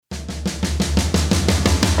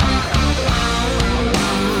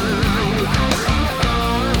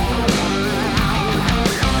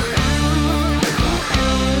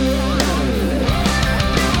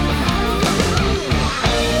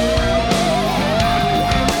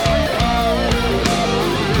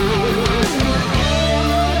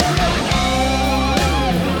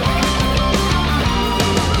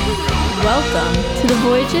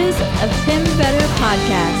Voyages of Tim Vetter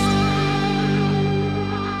podcast.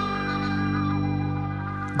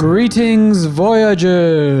 Greetings,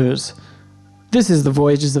 Voyagers! This is the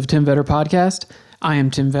Voyages of Tim Vetter podcast. I am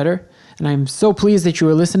Tim Vetter, and I am so pleased that you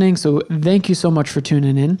are listening, so thank you so much for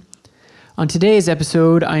tuning in. On today's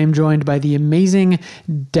episode, I am joined by the amazing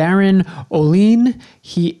Darin Olien.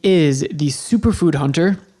 He is the superfood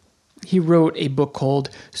hunter. He wrote a book called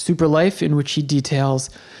Super Life, in which he details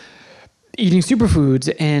eating superfoods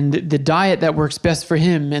and the diet that works best for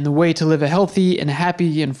him and the way to live a healthy and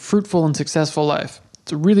happy and fruitful and successful life.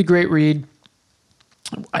 It's a really great read.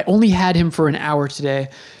 I only had him for an hour today.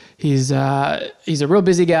 He's a real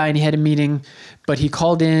busy guy and he had a meeting, but he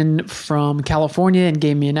called in from California and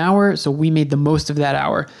gave me an hour, so we made the most of that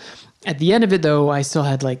hour. At the end of it, though, I still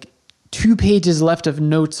had like 2 pages left of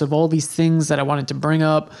notes of all these things that I wanted to bring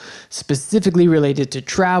up, specifically related to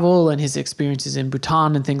travel and his experiences in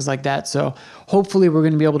Bhutan and things like that. So hopefully we're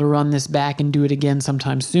going to be able to run this back and do it again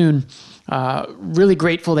sometime soon. Really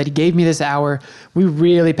grateful that he gave me this hour. We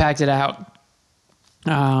really packed it out.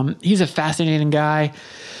 He's a fascinating guy.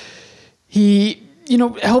 He,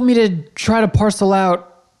 helped me to try to parcel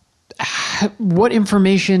out what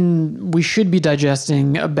information we should be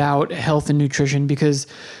digesting about health and nutrition, because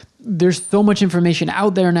there's so much information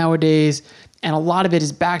out there nowadays, and a lot of it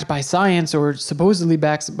is backed by science or supposedly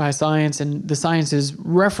backed by science, and the science is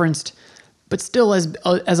referenced, but still as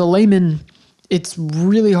a layman, it's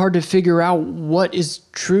really hard to figure out what is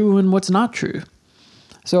true and what's not true.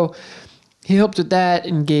 So he helped with that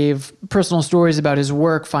and gave personal stories about his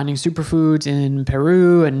work finding superfoods in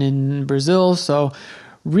Peru and in Brazil. So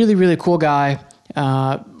really, really cool guy.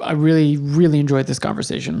 I really, really enjoyed this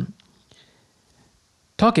conversation.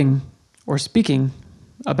 Talking or speaking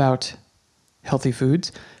about healthy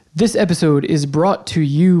foods, this episode is brought to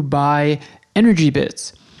you by Energy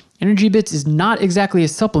Bits. Energy Bits is not exactly a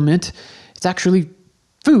supplement. It's actually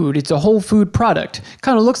food. It's a whole food product.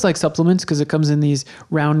 Kind of looks like supplements because it comes in these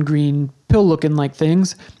round green pill looking like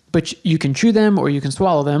things, but you can chew them or you can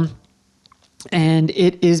swallow them. And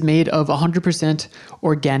it is made of 100%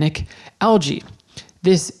 organic algae.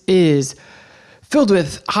 This is filled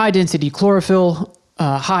with high density chlorophyll,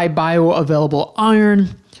 high bioavailable iron,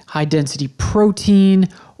 high density protein,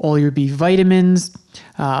 all your B vitamins,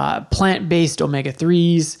 plant-based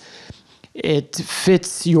omega-3s. It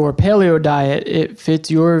fits your paleo diet. It fits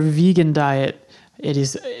your vegan diet. It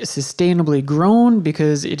is sustainably grown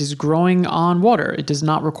because it is growing on water. It does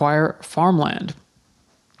not require farmland.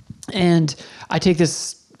 And I take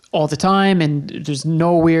this all the time, and there's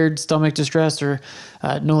no weird stomach distress or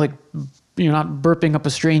no you're not burping up a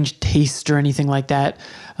strange taste or anything like that.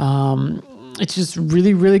 It's just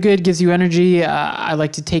really, really good. Gives you energy. I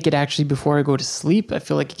like to take it actually before I go to sleep. I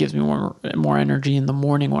feel like it gives me more energy in the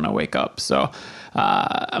morning when I wake up. So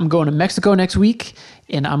I'm going to Mexico next week,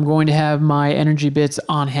 and I'm going to have my Energy Bits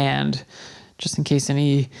on hand just in case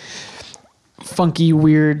any funky,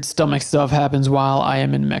 weird stomach stuff happens while I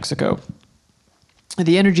am in Mexico.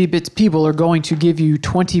 The Energy Bits people are going to give you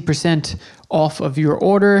 20% off of your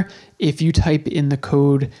order if you type in the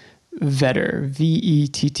code VETTER,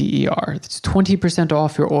 VETTER. It's 20%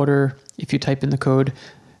 off your order if you type in the code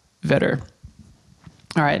VETTER.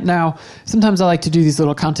 All right, now, sometimes I like to do these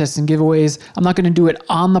little contests and giveaways. I'm not going to do it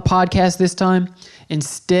on the podcast this time.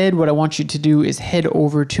 Instead, what I want you to do is head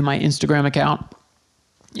over to my Instagram account,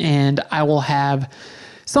 and I will have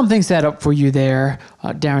something set up for you there.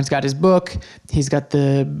 Darin's got his book. He's got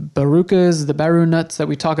the barukas, the baru nuts that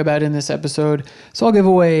we talk about in this episode. So I'll give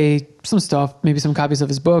away some stuff, maybe some copies of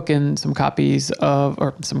his book and a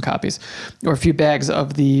few bags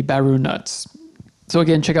of the baru nuts. So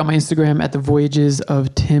again, check out my Instagram at the Voyages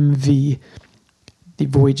of Tim V. The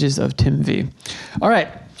Voyages of Tim V. All right.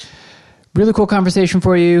 Really cool conversation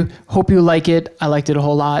for you. Hope you like it. I liked it a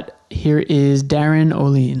whole lot. Here is Darin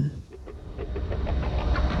Olien.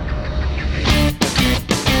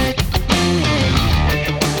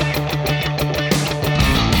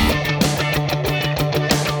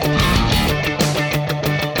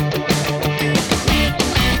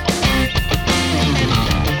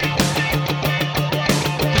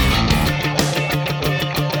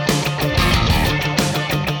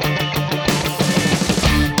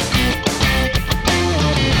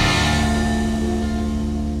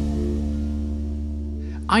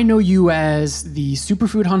 I know you as the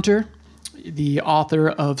Superfood Hunter, the author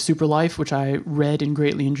of Super Life, which I read and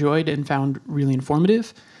greatly enjoyed and found really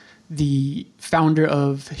informative, the founder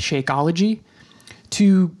of Shakeology.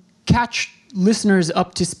 To catch listeners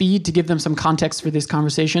up to speed, to give them some context for this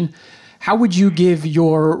conversation, how would you give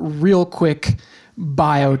your real quick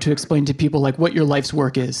bio to explain to people like what your life's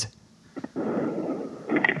work is?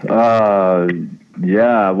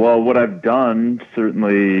 Yeah, well, what I've done,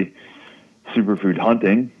 certainly superfood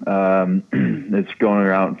hunting, it's going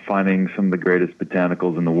around and finding some of the greatest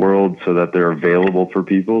botanicals in the world so that they're available for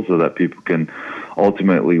people, so that people can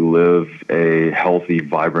ultimately live a healthy,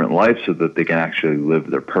 vibrant life so that they can actually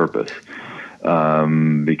live their purpose.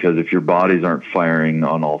 Because if your bodies aren't firing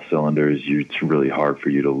on all cylinders, it's really hard for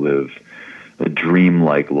you to live a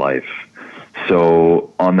dream-like life.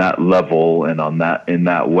 So on that level and in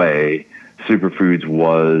that way, Superfoods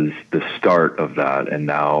was the start of that, and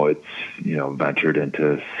now it's ventured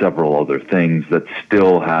into several other things that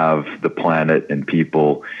still have the planet and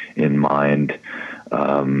people in mind,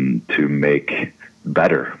 to make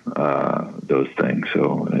better those things.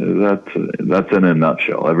 So that's in a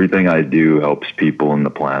nutshell. Everything I do helps people and the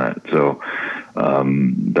planet. So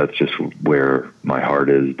that's just where my heart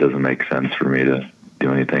is. It doesn't make sense for me to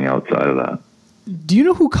do anything outside of that. Do you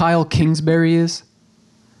know who Kyle Kingsbury is?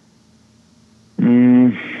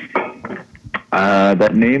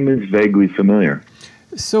 That name is vaguely familiar.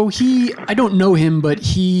 So I don't know him, but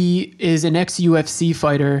he is an ex-UFC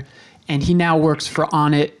fighter, and he now works for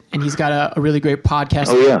On It, and he's got a really great podcast.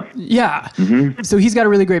 Oh, yeah. Yeah. Mm-hmm. So he's got a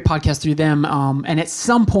really great podcast through them, and at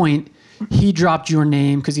some point, he dropped your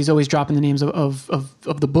name, because he's always dropping the names of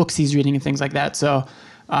the books he's reading and things like that. So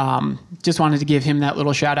just wanted to give him that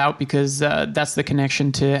little shout out, because that's the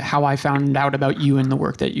connection to how I found out about you and the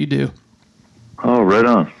work that you do. Oh, right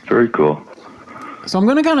on. Very cool. So I'm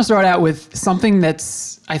going to kind of start out with something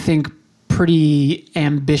that's, I think, pretty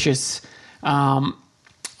ambitious.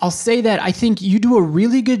 I'll say that I think you do a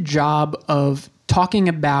really good job of talking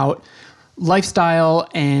about lifestyle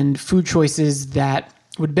and food choices that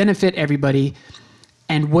would benefit everybody,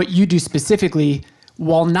 and what you do specifically,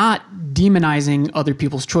 while not demonizing other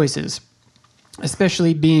people's choices,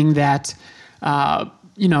 especially being that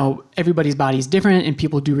everybody's body is different, and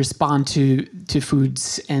people do respond to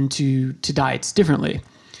foods and to diets differently.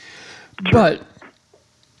 Sure. But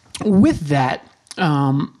with that,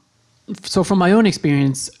 so from my own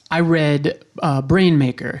experience, I read Brain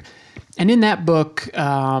Maker, and in that book,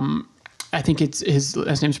 I think it's his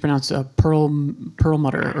last name's pronounced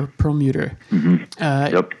Perlmutter.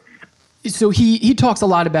 Mm-hmm. Yep. So he talks a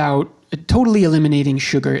lot about totally eliminating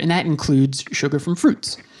sugar, and that includes sugar from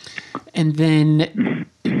fruits. And then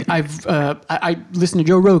I listened to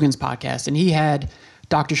Joe Rogan's podcast, and he had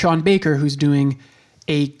Dr. Sean Baker, who's doing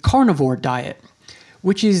a carnivore diet,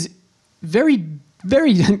 which is very,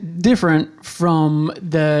 very different from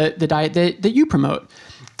the diet that you promote.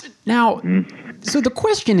 Now, so the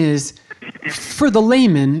question is, for the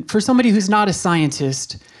layman, for somebody who's not a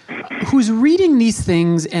scientist, who's reading these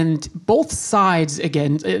things, and both sides,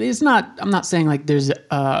 again, I'm not saying like there's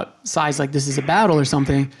sides like this is a battle or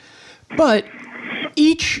something, but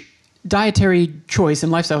each dietary choice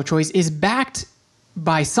and lifestyle choice is backed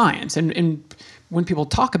by science. And when people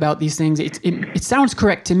talk about these things, it sounds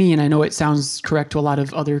correct to me, and I know it sounds correct to a lot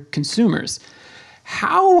of other consumers.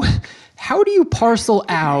 How do you parcel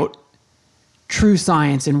out true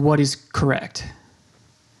science and what is correct?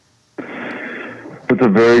 It's a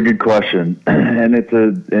very good question, and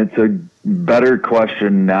it's a better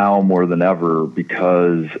question now more than ever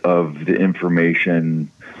because of the information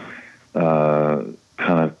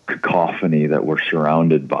kind of cacophony that we're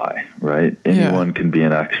surrounded by, right? Yeah. Anyone can be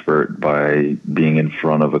an expert by being in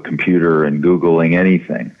front of a computer and Googling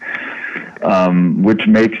anything, which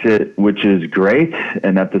is great,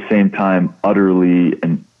 and at the same time utterly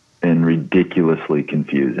and ridiculously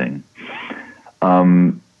confusing.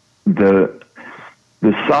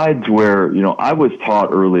 The sides where, I was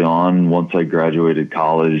taught early on, once I graduated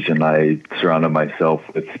college and I surrounded myself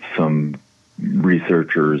with some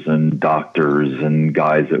researchers and doctors and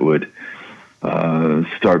guys that would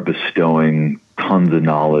start bestowing tons of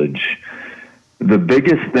knowledge. The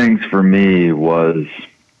biggest things for me was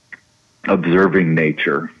observing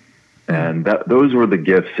nature. And those were the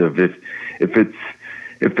gifts of if it's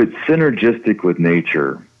synergistic with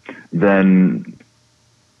nature, then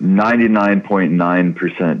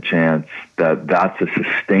 99.9% chance that that's a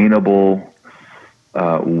sustainable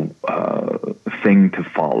thing to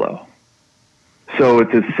follow. So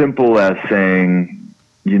it's as simple as saying,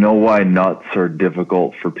 why nuts are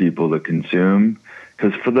difficult for people to consume?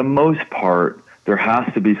 Because for the most part, there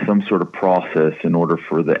has to be some sort of process in order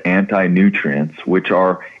for the anti-nutrients, which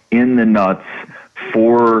are in the nuts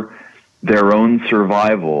for their own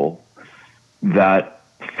survival, that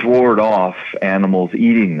thwart off animals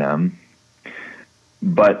eating them.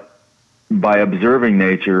 But by observing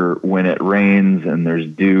nature, when it rains and there's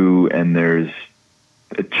dew and there's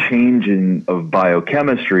a changing of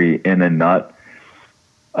biochemistry in a nut,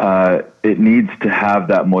 it needs to have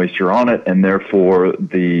that moisture on it, and therefore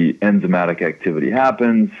the enzymatic activity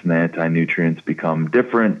happens, and the anti-nutrients become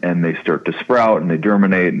different, and they start to sprout, and they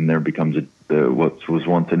germinate, and there becomes what was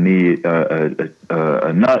once a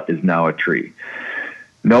nut is now a tree.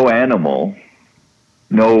 No animal,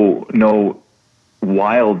 no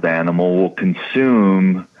wild animal will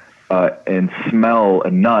consume and smell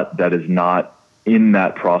a nut that is not in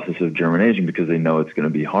that process of germination because they know it's going to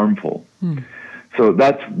be harmful. So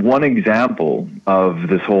that's one example of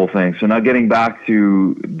this whole thing. So now getting back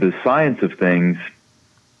to the science of things,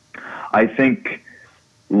 I think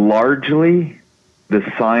largely the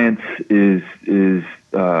science is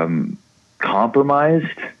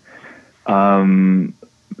compromised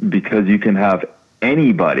because you can have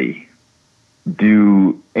anybody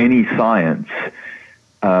do any science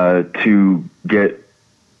to get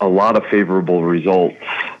a lot of favorable results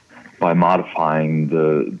by modifying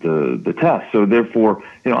the test. So therefore,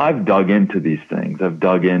 I've dug into these things. I've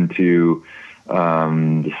dug into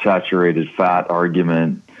the saturated fat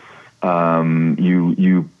argument.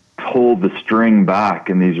 You pull the string back,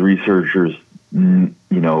 and these researchers,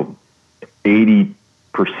 80%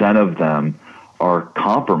 of them are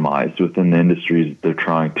compromised within the industries they're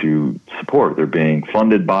trying to support. They're being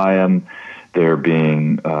funded by them. They're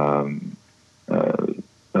being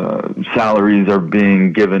salaries are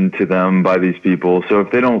being given to them by these people. So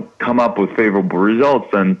if they don't come up with favorable results,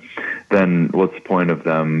 then what's the point of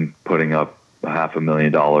them putting up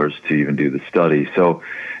 $500,000 to even do the study? So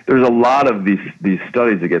there's a lot of these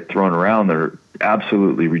studies that get thrown around that are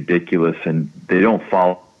absolutely ridiculous, and they don't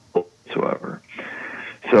follow whatsoever.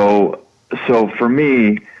 So for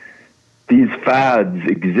me, these fads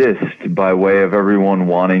exist by way of everyone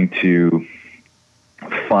wanting to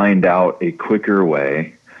find out a quicker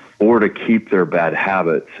way, or to keep their bad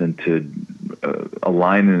habits and to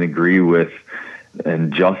align and agree with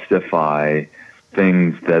and justify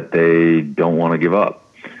things that they don't want to give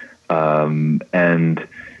up. And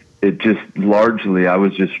it just largely, I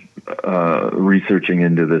was just researching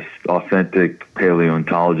into this authentic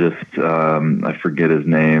paleontologist, I forget his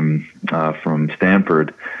name, from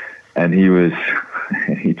Stanford, and he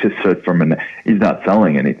just said he's not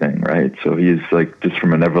selling anything, right? So he's like, just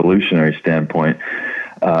from an evolutionary standpoint,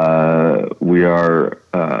 we are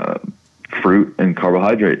fruit and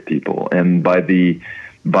carbohydrate people, and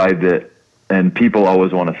and people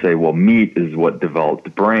always want to say, well, meat is what developed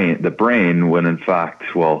the brain, when in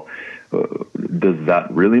fact, well, does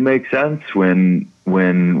that really make sense? When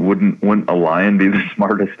wouldn't a lion be the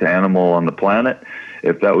smartest animal on the planet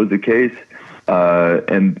if that was the case?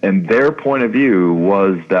 And their point of view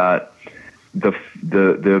was that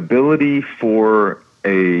the ability for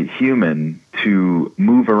a human to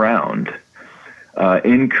move around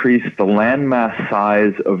increased the landmass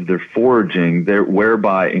size of their foraging,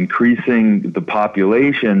 whereby increasing the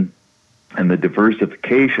population and the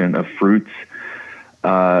diversification of fruits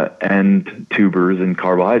and tubers and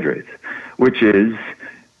carbohydrates, which is,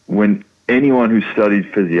 when anyone who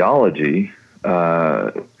studied physiology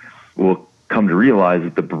will come to realize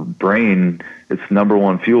that the brain, its number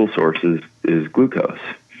one fuel source is glucose.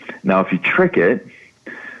 Now, if you trick it,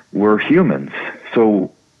 we're humans.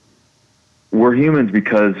 So we're humans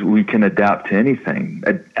because we can adapt to anything.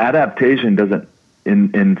 Adaptation doesn't,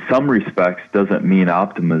 in some respects, doesn't mean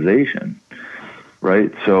optimization,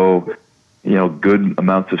 right? So, good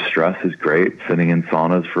amounts of stress is great. Sitting in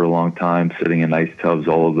saunas for a long time, sitting in ice tubs,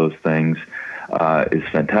 all of those things is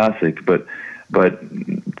fantastic. But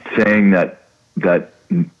saying that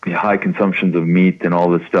high consumptions of meat and all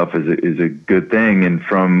this stuff is a good thing, and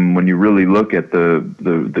from when you really look at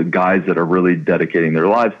the guys that are really dedicating their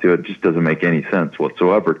lives to it, just doesn't make any sense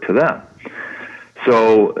whatsoever to them.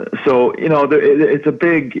 So it's a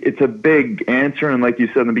big answer, and like you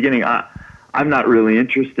said in the beginning, I'm not really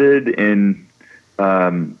interested in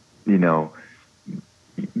going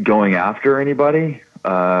after anybody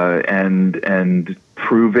and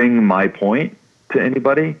proving my point to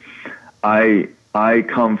anybody. I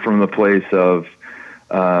come from the place of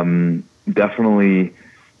definitely,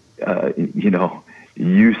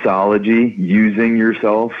 usology, using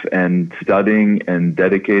yourself and studying and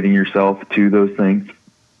dedicating yourself to those things.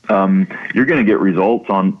 You're going to get results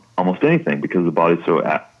on almost anything because the body's so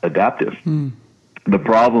adaptive. The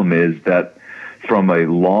problem is that from a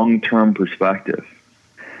long-term perspective,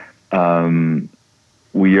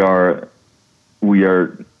 we are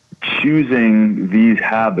choosing these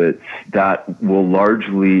habits that will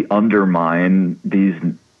largely undermine these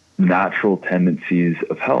natural tendencies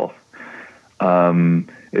of health.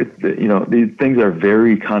 These things are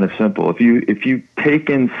very kind of simple. If you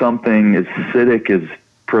take in something as acidic as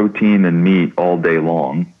protein and meat all day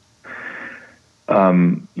long,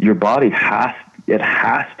 your body has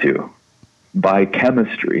to, by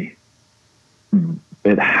chemistry,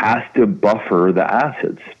 it has to buffer the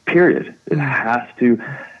acids, period. It has to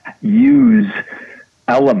use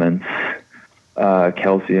elements,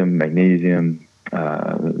 calcium, magnesium,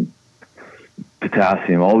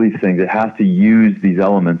 potassium, all these things. It has to use these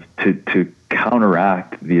elements to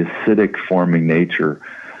counteract the acidic forming nature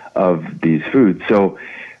of these foods. So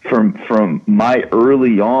from my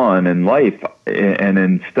early on in life and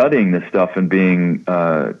in studying this stuff and being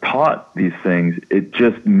taught these things, it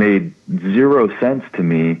just made zero sense to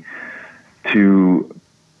me to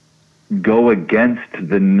go against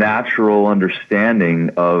the natural understanding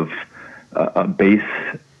of a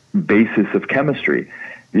basis of chemistry.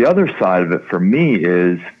 The other side of it for me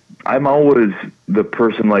is I'm always the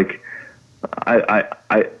person, like,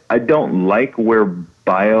 I don't like where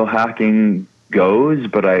biohacking goes,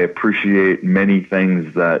 but I appreciate many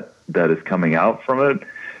things that is coming out from it.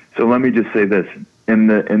 So let me just say this, in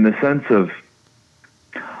the sense of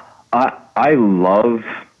I love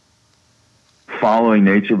following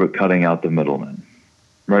nature but cutting out the middleman,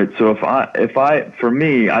 right? So if I for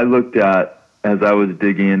me, I looked at, as I was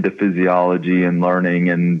digging into physiology and learning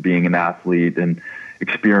and being an athlete and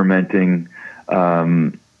experimenting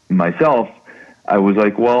myself, I was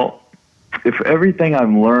like, well, if everything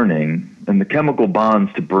I'm learning and the chemical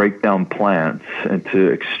bonds to break down plants and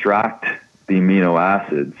to extract the amino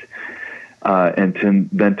acids and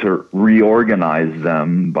then to reorganize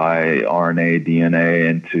them by RNA, DNA,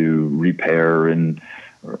 and to repair and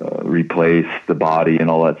replace the body and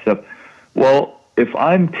all that stuff, well, if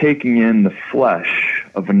I'm taking in the flesh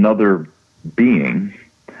of another being,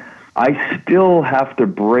 I still have to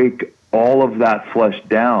break all of that flesh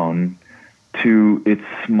down to its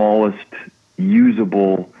smallest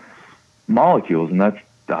usable molecules, and that's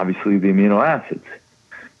obviously the amino acids.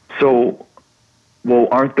 So, well,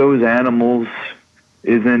 aren't those animals,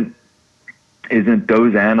 isn't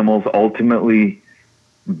those animals ultimately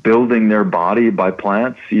building their body by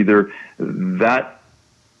plants? Either that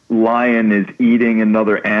lion is eating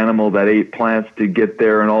another animal that ate plants to get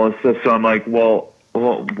there and all this stuff. So I'm like, well,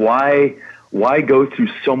 why go through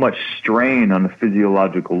so much strain on a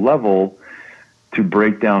physiological level to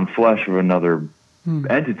break down flesh of another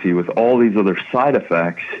entity with all these other side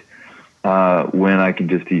effects when I can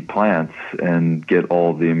just eat plants and get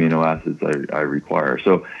all the amino acids I require?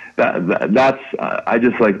 So that's I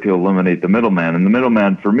just like to eliminate the middleman, and the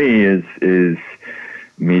middleman for me is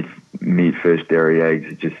meat, fish, dairy,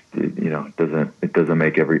 eggs. It just it doesn't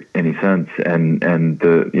make any sense. And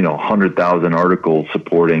the 100,000 articles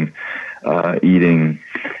supporting eating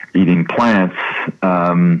plants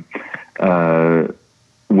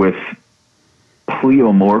with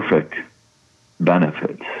pleomorphic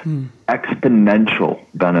benefits, exponential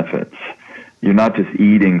benefits. You're not just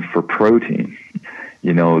eating for protein.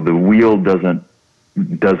 The wheel doesn't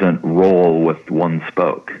roll with one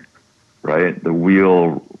spoke, right? The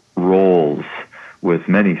wheel rolls with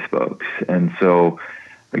many spokes. And so,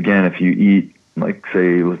 again, if you eat, let's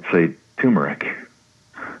say turmeric,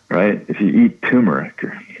 right? If you eat turmeric,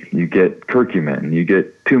 you get curcumin, you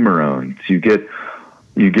get tumerones, you get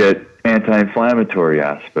anti-inflammatory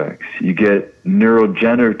aspects, you get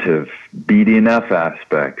neurogenerative BDNF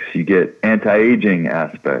aspects, you get anti-aging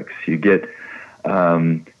aspects, you get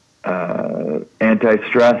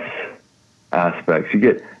anti-stress aspects, you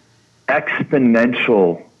get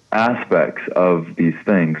exponential aspects of these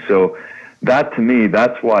things. So that, to me,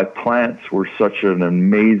 that's why plants were such an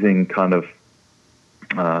amazing kind of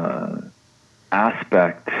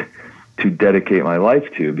aspect to dedicate my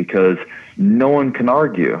life to, because no one can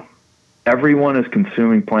argue. Everyone is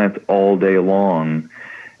consuming plants all day long,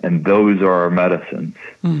 and those are our medicines.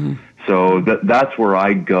 Mm-hmm. So that's where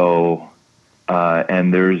I go,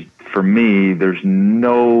 and for me, there's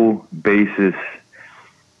no basis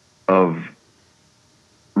of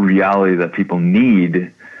reality that people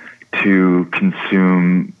need to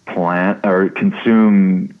consume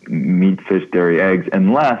meat, fish, dairy, eggs,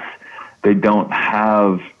 unless they don't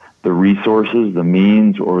have the resources, the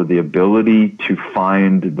means, or the ability to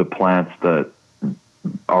find the plants that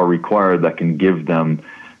are required that can give them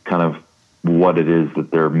kind of what it is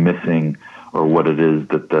that they're missing, or what it is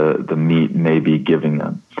that the meat may be giving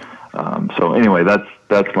them. So anyway,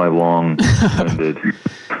 that's my long-winded.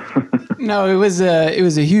 No, it was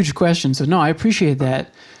a huge question. So no, I appreciate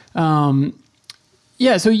that.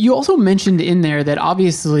 Yeah. So you also mentioned in there that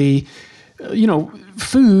obviously,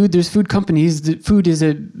 there's food companies. Food is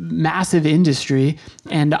a massive industry,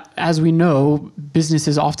 and as we know,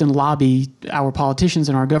 businesses often lobby our politicians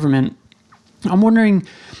and our government I'm wondering,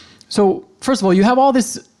 so first of all, you have all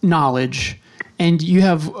this knowledge and you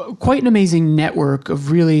have quite an amazing network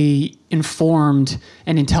of really informed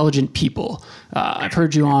and intelligent people. I've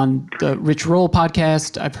heard you on the Rich Roll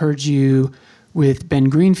podcast. I've heard you with Ben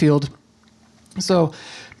Greenfield. So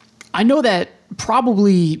I know that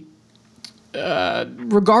probably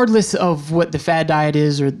regardless of what the fad diet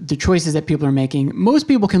is or the choices that people are making, most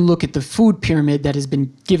people can look at the food pyramid that has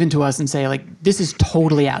been given to us and say, like, this is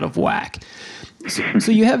totally out of whack.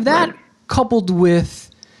 So you have that coupled with,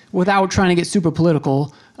 without trying to get super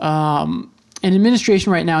political, an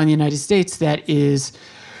administration right now in the United States that is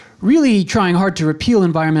really trying hard to repeal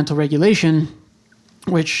environmental regulation,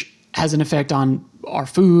 which has an effect on our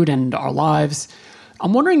food and our lives.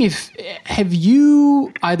 I'm wondering have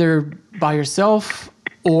you, either by yourself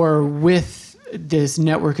or with this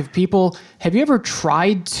network of people, have you ever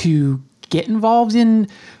tried to get involved in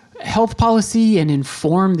health policy and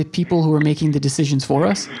inform the people who are making the decisions for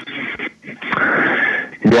us?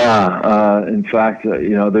 Yeah. In fact,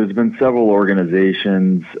 there's been several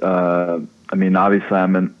organizations. Obviously,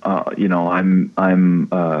 I'm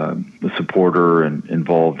a supporter and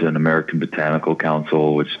involved in American Botanical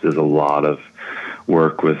Council, which does a lot of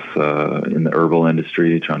work with in the herbal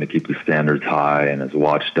industry, trying to keep the standards high, and as a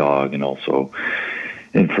watchdog, and also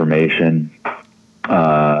information.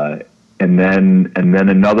 And then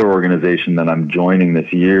another organization that I'm joining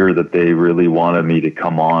this year that they really wanted me to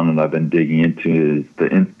come on, and I've been digging into, is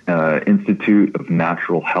the Institute of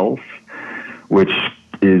Natural Health, which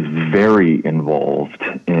is very involved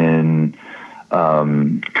in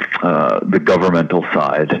the governmental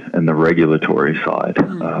side and the regulatory side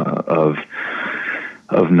of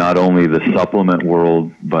not only the supplement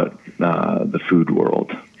world but the food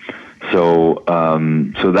world. So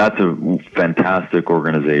that's a fantastic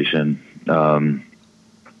organization.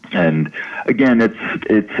 And again,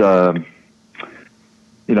 it's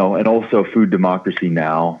and also Food Democracy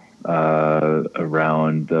Now!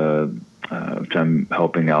 Around which I'm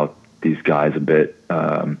helping out these guys a bit,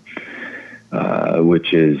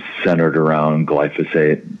 which is centered around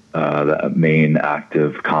glyphosate, the main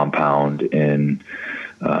active compound in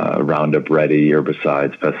Roundup Ready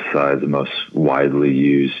herbicides, pesticides, the most widely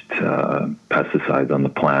used pesticides on the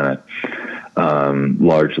planet,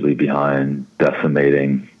 largely behind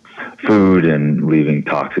decimating food and leaving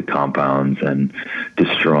toxic compounds and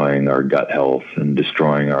destroying our gut health and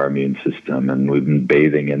destroying our immune system. And we've been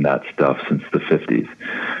bathing in that stuff since the 50s,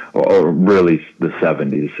 or really the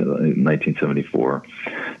 70s, 1974.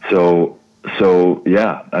 So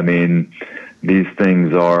yeah, I mean, these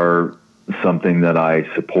things are something that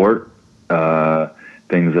I support,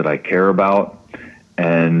 things that I care about.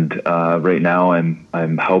 And right now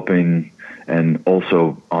I'm helping, and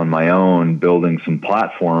also on my own, building some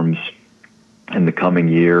platforms in the coming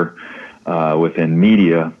year within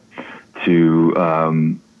media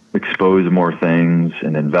to expose more things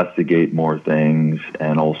and investigate more things,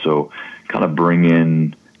 and also kind of bring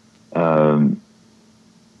in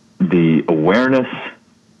the awareness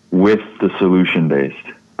with the solution-based.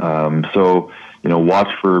 So,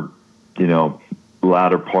 watch for,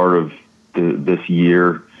 latter part of this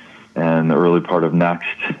year and the early part of next,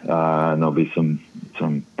 and there'll be some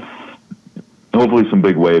hopefully some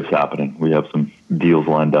big waves happening. We have some deals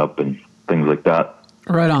lined up and things like that.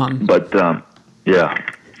 Right on. But yeah.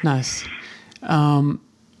 Nice.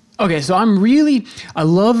 Okay, so I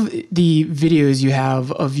love the videos you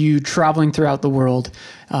have of you traveling throughout the world.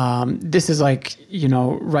 This is right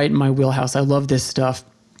in my wheelhouse. I love this stuff.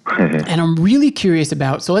 And I'm really curious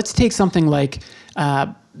about, so let's take something like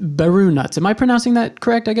Baru nuts. Am I pronouncing that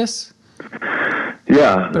correct, I guess?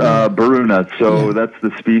 Yeah, Baru nuts. So that's the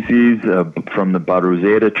species from the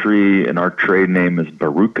Baruzeda tree, and our trade name is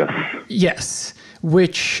Barucas. Yes,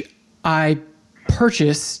 which I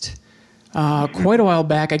purchased quite a while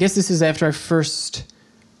back. I guess this is after I first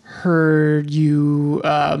heard you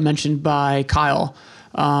mentioned by Kyle.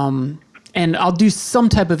 And I'll do some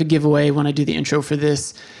type of a giveaway when I do the intro for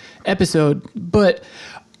this episode. But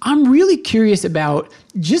I'm really curious about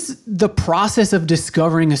just the process of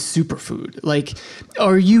discovering a superfood. Like,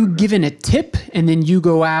 are you given a tip and then you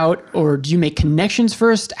go out, or do you make connections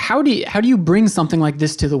first? How do you bring something like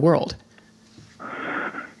this to the world?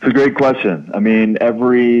 It's a great question. I mean,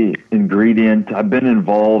 every ingredient, I've been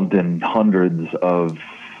involved in hundreds of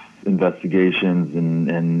investigations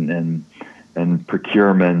and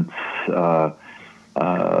procurements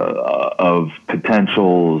of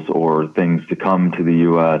potentials or things to come to the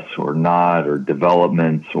U.S. or not, or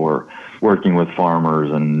developments, or working with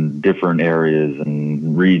farmers in different areas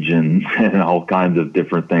and regions and all kinds of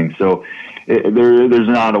different things. So there's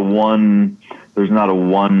not a one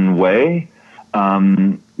way.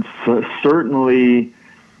 Certainly,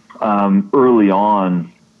 early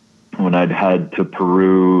on, when I'd head to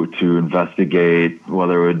Peru to investigate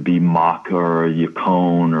whether it would be maca or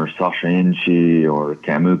yacon or sachainchi or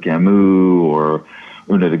camu camu or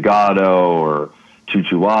una de gato or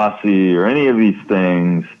chuchuasi or any of these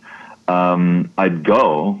things, I'd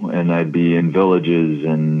go and I'd be in villages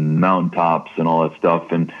and mountaintops and all that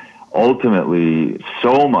stuff. And ultimately,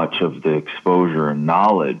 so much of the exposure and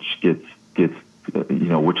knowledge gets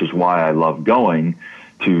which is why I love going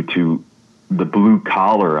to the blue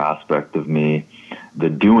collar aspect of me. The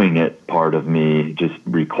doing it part of me just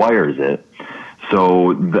requires it.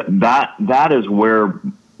 So that is where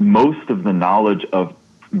most of the knowledge of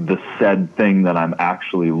the said thing that I'm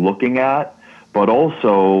actually looking at, but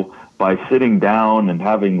also by sitting down and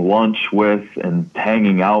having lunch with and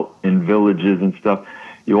hanging out in villages and stuff,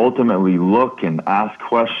 you ultimately look and ask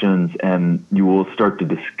questions, and you will start to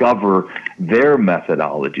discover their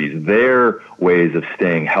methodologies, their ways of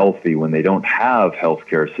staying healthy when they don't have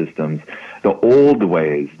healthcare systems, the old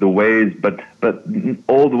ways, but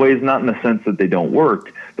old ways not in the sense that they don't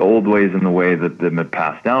work, the old ways in the way that they've been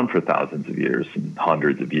passed down for thousands of years and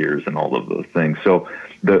hundreds of years and all of those things. So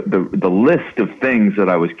the list of things that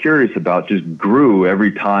I was curious about just grew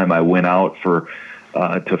every time I went out to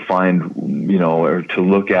find, or to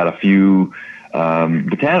look at a few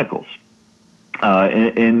botanicals.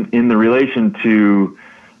 In the relation to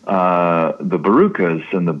the barucas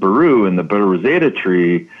and the baru and the Rosetta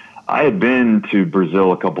tree, I had been to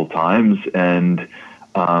Brazil a couple times, and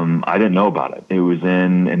I didn't know about it. It was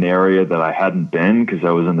in an area that I hadn't been because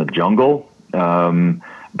I was in the jungle.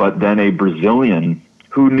 But then a Brazilian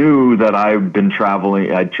who knew that I'd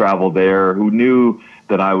traveled there, who knew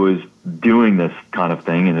that I was doing this kind of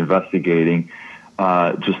thing and investigating,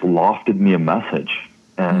 just lofted me a message.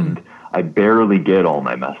 And I barely get all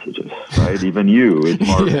my messages, right? Even you, it's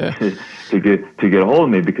hard to get a hold of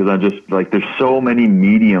me because I'm just like, there's so many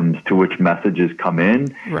mediums to which messages come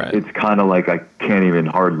in. Right. It's kind of like I can't even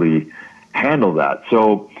hardly handle that.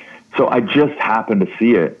 So I just happened to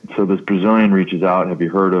see it. So this Brazilian reaches out, have you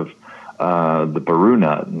heard of the baru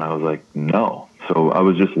nut? And I was like, no. So I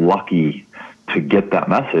was just lucky to get that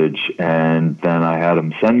message, and then I had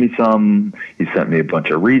him send me some. He sent me a bunch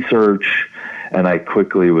of research, and I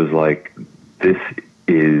quickly was like, this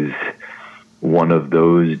is one of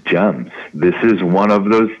those gems. This is one of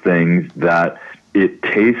those things that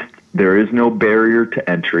there is no barrier to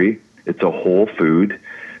entry. It's a whole food.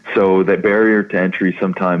 So that barrier to entry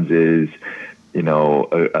sometimes is,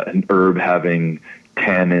 an herb having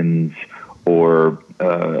tannins or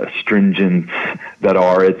astringents that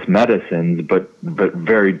are its medicines, but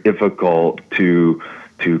very difficult to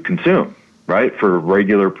consume, right, for a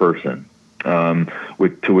regular person. To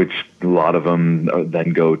which a lot of them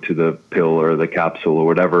then go to the pill or the capsule or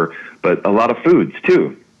whatever, but a lot of foods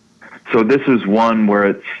too. So this is one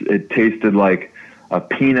where it tasted like a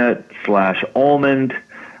peanut/almond.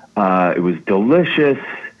 It was delicious,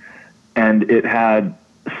 and it had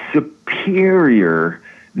superior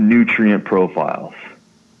nutrient profiles.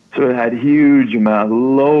 So it had huge amount,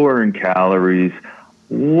 lower in calories,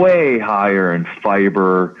 way higher in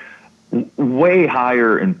fiber, way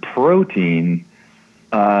higher in protein,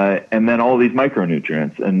 and then all these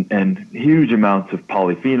micronutrients and huge amounts of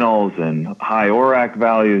polyphenols and high ORAC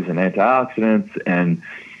values and antioxidants and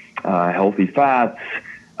healthy fats,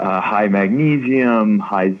 high magnesium,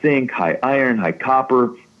 high zinc, high iron, high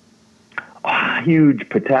copper, huge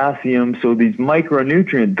potassium. So these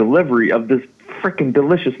micronutrient delivery of this freaking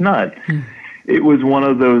delicious nut, it was one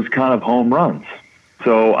of those kind of home runs.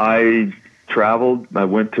 So I I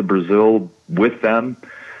went to Brazil with them,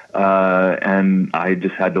 and I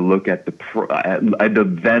just had to look at I had to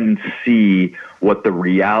then see what the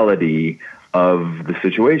reality of the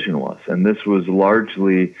situation was. And this was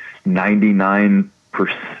largely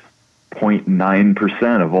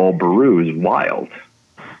 99.9% of all baru is wild,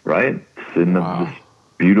 right? It's in this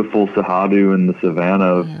beautiful Cerrado in the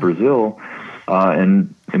savannah of Brazil,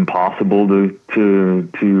 and impossible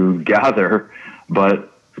to gather, but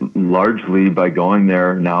largely by going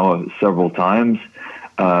there now several times,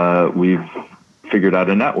 we've figured out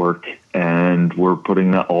a network, and we're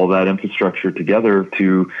putting all that infrastructure together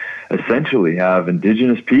to essentially have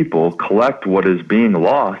indigenous people collect what is being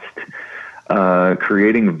lost,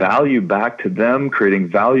 creating value back to them, creating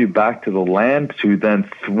value back to the land to then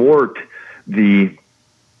thwart the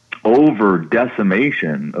over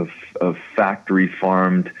decimation of factory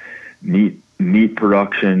farmed meat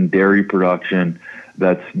production, dairy production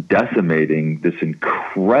that's decimating this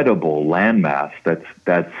incredible landmass that's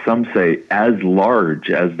some say as large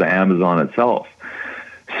as the Amazon itself.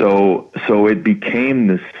 So it became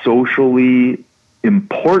this socially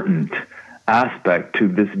important aspect to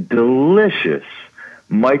this delicious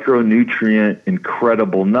micronutrient,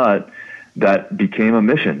 incredible nut that became a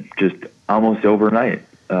mission just almost overnight,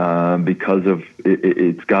 because of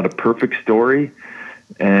it's got a perfect story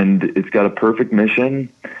and it's got a perfect mission,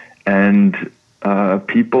 and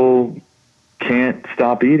people can't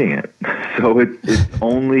stop eating it. So it's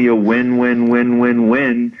only a win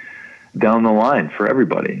down the line for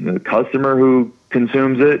everybody. The customer who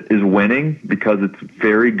consumes it is winning because it's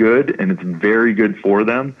very good and it's very good for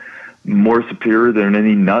them, more superior than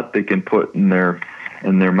any nut they can put in their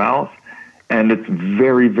mouth, and it's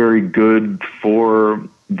very, very good for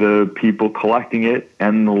the people collecting it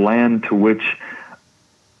and the land to which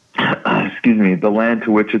the land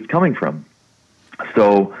to which it's coming from.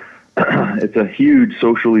 So it's a huge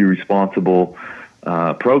socially responsible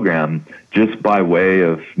program just by way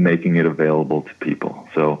of making it available to people.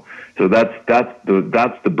 So that's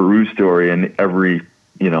the Baru story, and every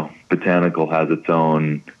botanical has its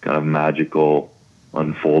own kind of magical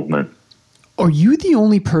unfoldment. Are you the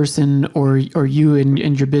only person, or you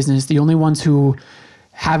and your business, the only ones who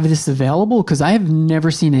have this available? Because I have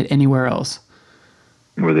never seen it anywhere else.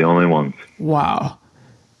 We're the only ones. Wow.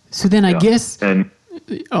 So then I guess...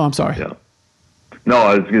 I'm sorry. Yeah. No,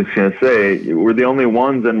 I was just going to say, we're the only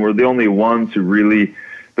ones, and we're the only ones who really,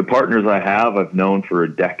 the partners I've known for a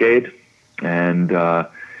decade, and the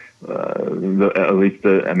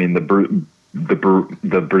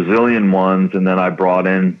Brazilian ones, and then I brought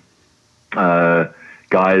in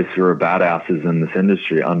guys who are badasses in this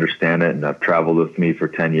industry, understand it, and have traveled with me for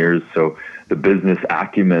 10 years. So the business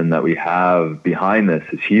acumen that we have behind this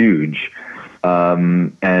is huge.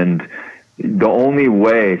 And the only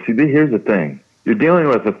way, here's the thing. You're dealing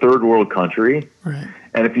with a third world country, right?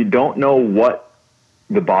 And if you don't know what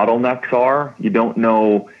the bottlenecks are, you don't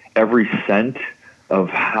know every cent of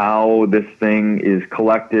how this thing is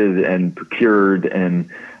collected and procured and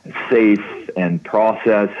safe and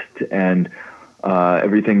processed, and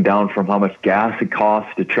everything down from how much gas it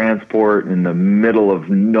costs to transport in the middle of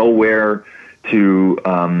nowhere to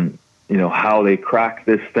how they crack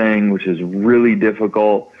this thing, which is really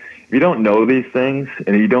difficult. If you don't know these things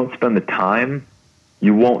and you don't spend the time,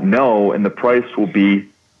 you won't know, and the price will be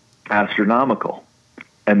astronomical,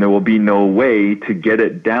 and there will be no way to get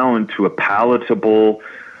it down to a palatable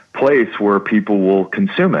place where people will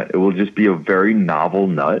consume it. It will just be a very novel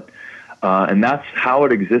nut. And that's how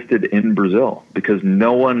it existed in Brazil, because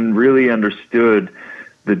no one really understood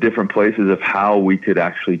the different places of how we could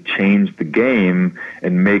actually change the game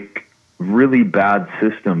and make really bad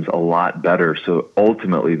systems a lot better. So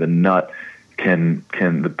ultimately the nut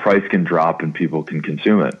the price can drop and people can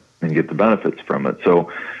consume it and get the benefits from it.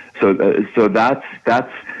 So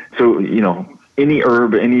any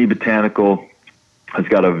herb, any botanical has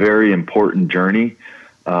got a very important journey.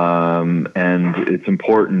 And it's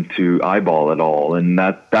important to eyeball it all. And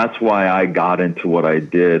that's why I got into what I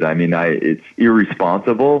did. I mean, it's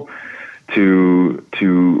irresponsible to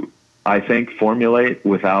I think, formulate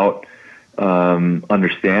without,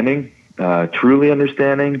 understanding, truly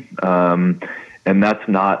understanding. And that's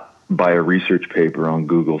not by a research paper on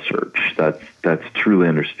Google search. That's truly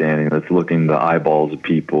understanding. That's looking the eyeballs of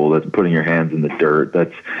people. That's putting your hands in the dirt.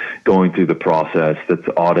 That's going through the process. That's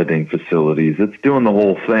auditing facilities. That's doing the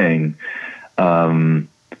whole thing. And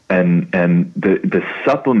the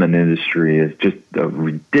supplement industry is just a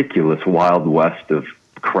ridiculous Wild West of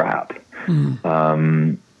crap.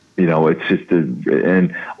 It's just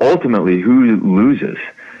and ultimately who loses?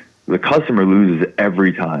 The customer loses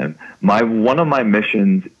every time. One of my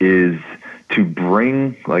missions is to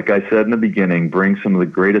bring, like I said in the beginning, bring some of the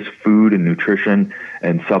greatest food and nutrition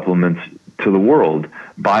and supplements to the world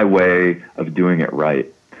by way of doing it right,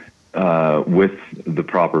 with the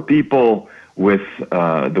proper people, with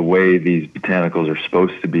the way these botanicals are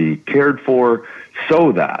supposed to be cared for,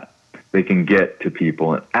 so that they can get to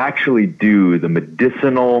people and actually do the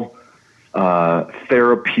medicinal,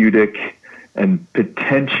 therapeutic, and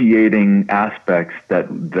potentiating aspects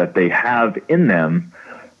that they have in them,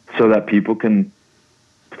 so that people can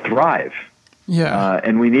thrive. Yeah.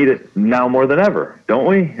 And we need it now more than ever, don't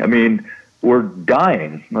we? I mean, we're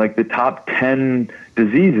dying. Like, the top 10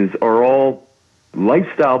 diseases are all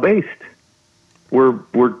lifestyle based. We're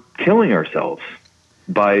killing ourselves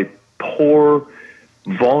by poor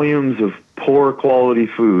volumes of poor quality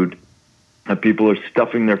food that people are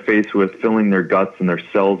stuffing their face with, filling their guts, and their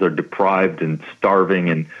cells are deprived and starving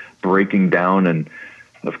and breaking down. And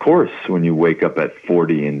of course, when you wake up at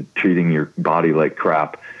 40 and treating your body like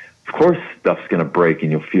crap, of course stuff's going to break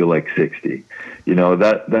and you'll feel like 60.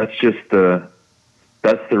 That's just the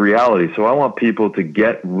That's the reality. So I want people to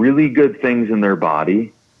get really good things in their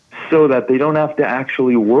body so that they don't have to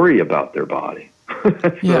actually worry about their body.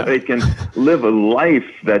 So they can live a life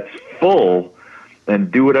that's full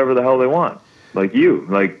and do whatever the hell they want. Like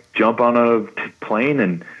jump on a plane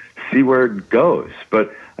and see where it goes.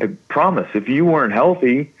 But I promise, if you weren't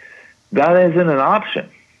healthy, that isn't an option.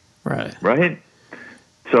 Right?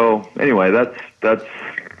 So anyway, that's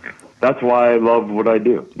why I love what I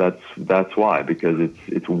do. That's why, because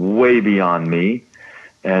it's way beyond me,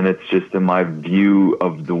 and it's just in my view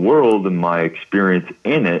of the world and my experience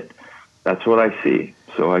in it. That's what I see.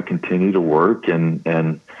 So I continue to work and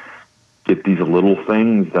get these little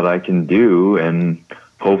things that I can do, and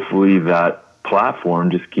hopefully that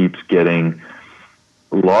platform just keeps getting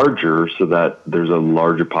larger so that there's a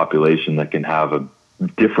larger population that can have a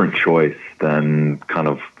different choice than kind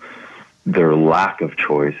of their lack of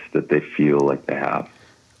choice that they feel like they have.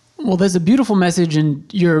 Well, there's a beautiful message, and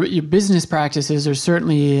your business practices are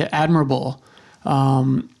certainly admirable.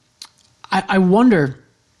 I wonder,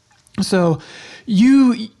 so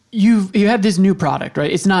you have this new product,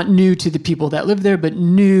 right? It's not new to the people that live there, but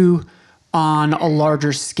new on a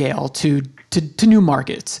larger scale to new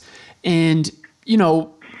markets. And,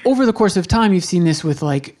 over the course of time, you've seen this with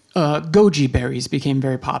like goji berries became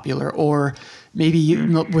very popular, or maybe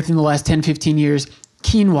within the last 10, 15 years,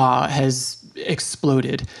 quinoa has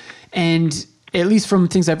exploded. And at least from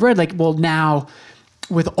things I've read, like, well, now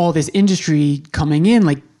with all this industry coming in,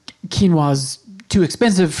 like quinoa's too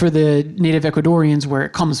expensive for the native Ecuadorians where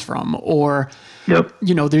it comes from, or,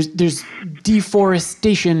 there's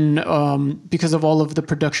deforestation because of all of the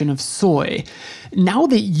production of soy. Now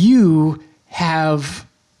that you have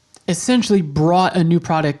essentially brought a new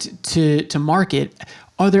product to market,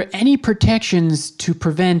 are there any protections to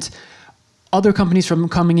prevent other companies from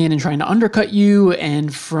coming in and trying to undercut you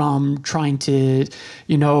and from trying to,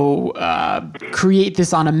 create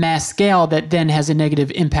this on a mass scale that then has a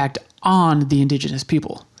negative impact on the indigenous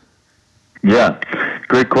people? Yeah,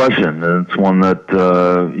 great question. And it's one that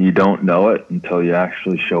you don't know it until you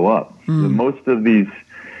actually show up. Most of these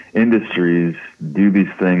industries do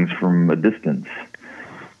these things from a distance.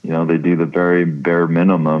 They do the very bare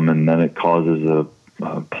minimum, and then it causes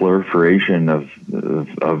a proliferation of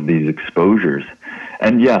these exposures.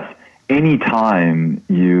 And yes, anytime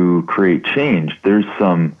you create change, there's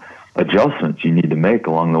some adjustments you need to make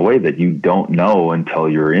along the way that you don't know until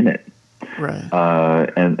you're in it. Right.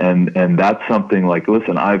 And that's something like,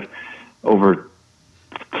 listen, I've over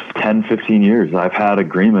 10, 15 years, I've had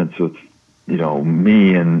agreements with,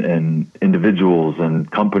 me and individuals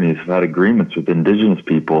and companies have had agreements with indigenous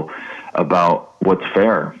people about what's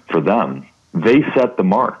fair for them. They set the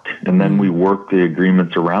mark, and then we work the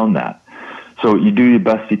agreements around that. So you do the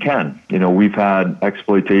best you can. We've had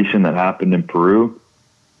exploitation that happened in Peru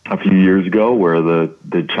a few years ago where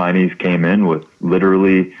the Chinese came in with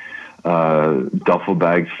literally duffel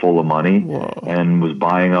bags full of money. Whoa. And was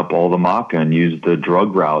buying up all the maca and used the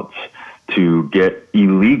drug routes to get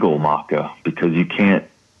illegal maca, because you can't,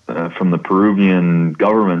 from the Peruvian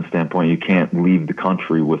government standpoint, you can't leave the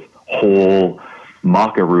country with whole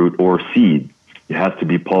maca root or seed. It has to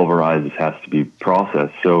be pulverized. It has to be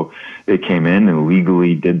processed. So they came in and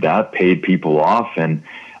legally did that, paid people off, and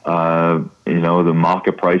the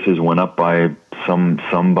maca prices went up by some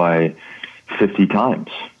by 50 times.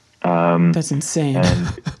 That's insane.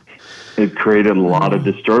 And it created a lot of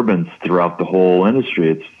disturbance throughout the whole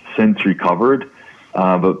industry. It's since recovered,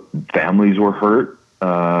 but families were hurt,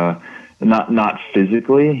 not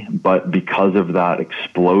physically, but because of that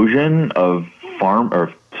explosion of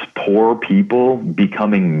poor people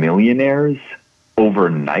becoming millionaires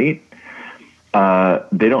overnight.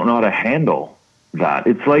 They don't know how to handle that.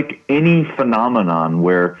 It's like any phenomenon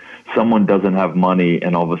where someone doesn't have money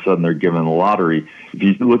and all of a sudden they're given the lottery. If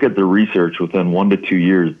you look at the research, within 1 to 2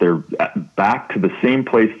 years, they're back to the same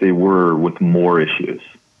place they were with more issues.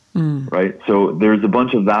 Right? So there's a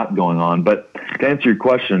bunch of that going on. But to answer your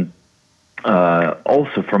question,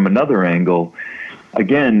 also from another angle,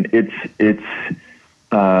 again, it's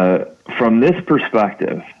from this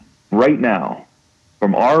perspective, right now,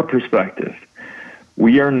 from our perspective,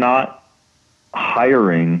 we are not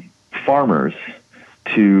hiring farmers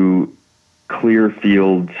to clear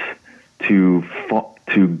fields, to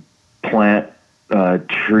plant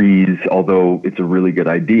trees, although it's a really good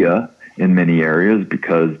idea in many areas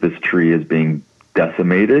because this tree is being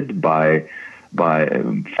decimated by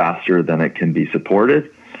faster than it can be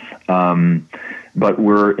supported. But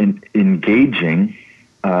we're engaging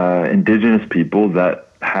indigenous people that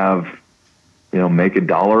have, make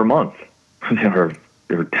 $1 a month or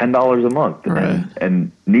 $10 a month, right,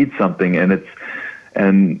 and need something. And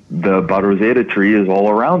and the Barroseta tree is all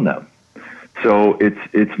around them. So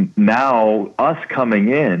it's now us coming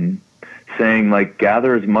in saying, like,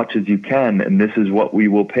 gather as much as you can, and this is what we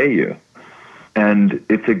will pay you. And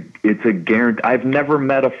it's a guarantee. I've never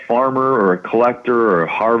met a farmer or a collector or a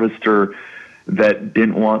harvester that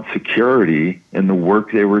didn't want security in the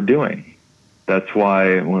work they were doing. That's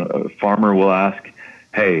why when a farmer will ask,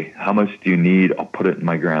 hey, how much do you need? I'll put it in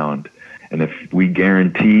my ground. And if we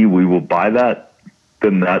guarantee we will buy that,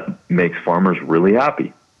 then that makes farmers really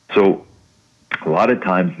happy. So a lot of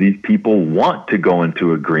times these people want to go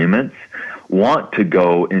into agreements, want to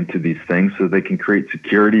go into these things so they can create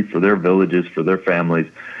security for their villages, for their families,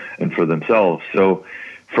 and for themselves. So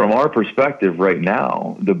from our perspective right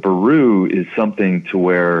now, the Baru is something to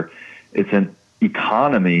where it's an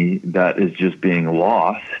economy that is just being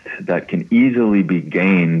lost, that can easily be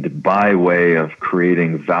gained by way of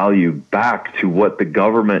creating value back to what the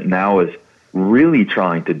government now is really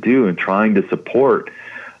trying to do and trying to support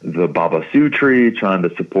the Babasu tree, trying to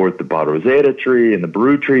support the Barroseta tree and the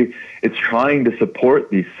Baru tree. It's trying to support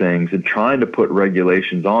these things and trying to put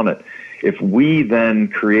regulations on it. If we then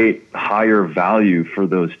create higher value for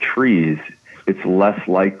those trees, it's less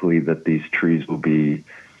likely that these trees will be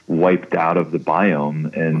wiped out of the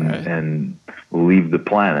biome and leave the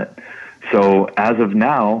planet. So as of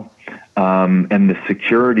now, and the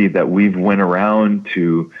security that we've went around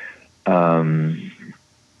to,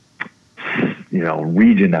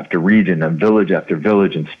 region after region and village after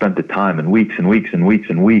village, and spent the time and weeks and weeks and weeks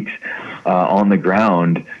and weeks on the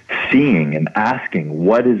ground, seeing and asking,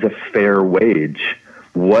 what is a fair wage?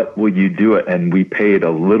 What will you do it? And we paid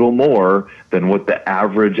a little more than what the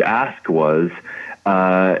average ask was.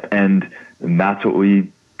 And that's what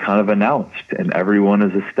we kind of announced, and everyone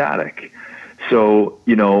is ecstatic. So,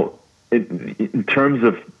 in terms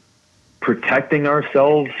of protecting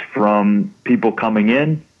ourselves from people coming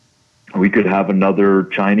in, we could have another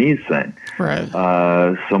Chinese thing. Right.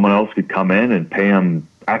 Someone else could come in and pay them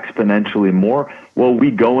exponentially more. Well,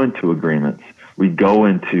 we go into agreements. We go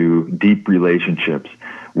into deep relationships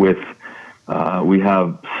with, we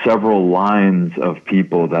have several lines of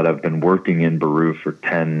people that have been working in Baru for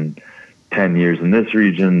 10 years in this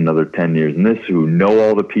region, another 10 years in this, who know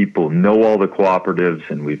all the people, know all the cooperatives,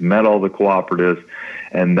 and we've met all the cooperatives,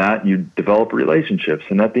 and that you develop relationships.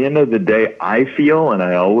 And at the end of the day, I feel, and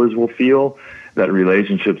I always will feel, that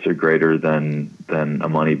relationships are greater than a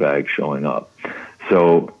money bag showing up.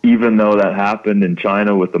 So even though that happened in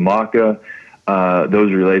China with the maca,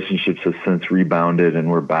 those relationships have since rebounded, and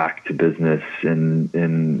we're back to business, and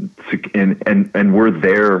we're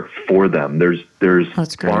there for them. There's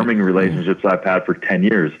farming relationships I've had for 10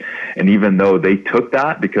 years, and even though they took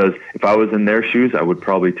that, because if I was in their shoes, I would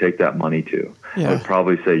probably take that money too. Yeah. I would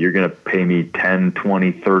probably say, you're going to pay me 10,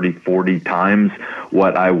 20, 30, 40 times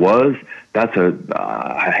what I was.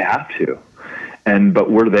 I have to. But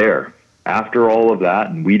we're there. After all of that,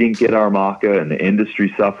 and we didn't get our maca, and the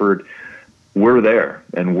industry suffered, we're there,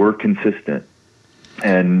 and we're consistent.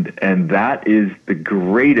 And that is the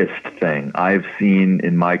greatest thing I've seen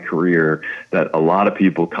in my career, that a lot of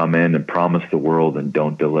people come in and promise the world and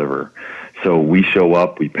don't deliver. So we show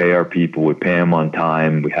up, we pay our people, we pay them on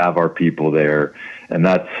time, we have our people there, and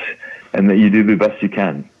that you do the best you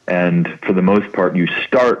can. And for the most part, you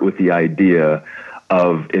start with the idea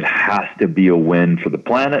of, it has to be a win for the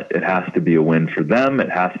planet, it has to be a win for them, it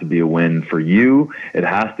has to be a win for you, it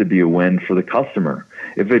has to be a win for the customer.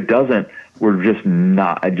 If it doesn't, we're just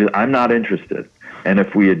not, I'm not interested. And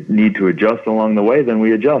if we need to adjust along the way, then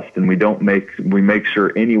we adjust, and we make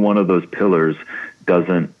sure any one of those pillars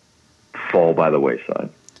doesn't fall by the wayside.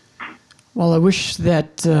 Well, I wish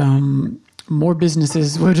that more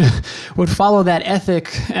businesses would follow that ethic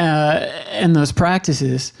and those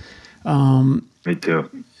practices. Me too.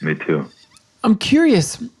 I'm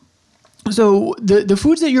curious. So the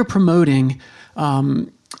foods that you're promoting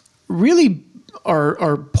really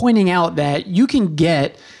are pointing out that you can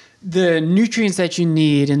get the nutrients that you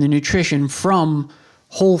need and the nutrition from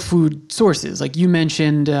whole food sources. Like you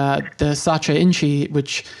mentioned the sacha inchi,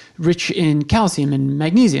 which rich in calcium and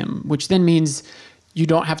magnesium, which then means you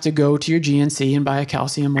don't have to go to your GNC and buy a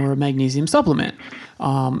calcium or a magnesium supplement.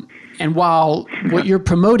 And while what you're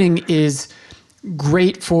promoting is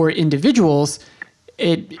great for individuals,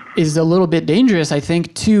 it is a little bit dangerous, I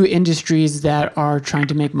think, to industries that are trying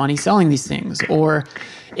to make money selling these things. Or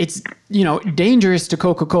it's, dangerous to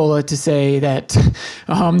Coca-Cola to say that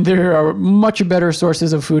there are much better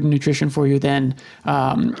sources of food and nutrition for you than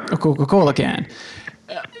a Coca-Cola can.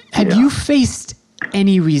 Have you faced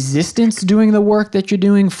any resistance doing the work that you're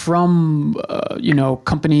doing from,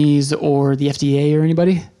 companies or the FDA or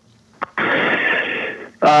anybody?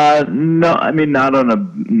 No, I mean, not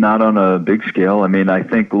on a big scale. I mean, I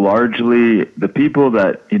think largely the people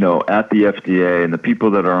that, at the FDA and the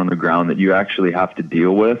people that are on the ground that you actually have to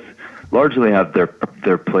deal with largely have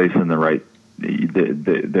their place in the right,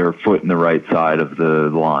 their foot in the right side of the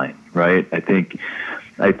line, right? I think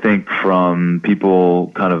from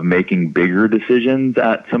people kind of making bigger decisions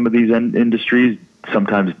at some of these industries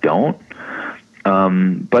sometimes don't.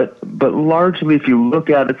 But largely, if you look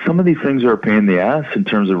at it, some of these things are a pain in the ass in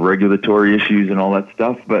terms of regulatory issues and all that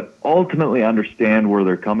stuff, but ultimately understand where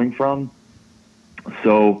they're coming from.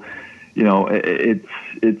 So,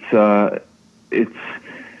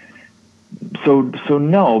 so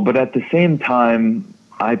no, but at the same time,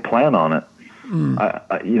 I plan on it.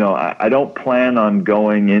 I don't plan on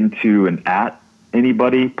going into and at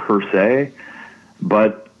anybody per se,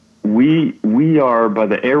 but we are, by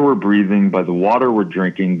the air we're breathing, by the water we're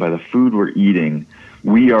drinking, by the food we're eating,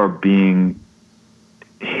 we are being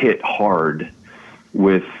hit hard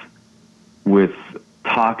with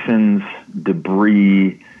toxins,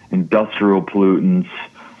 debris, industrial pollutants,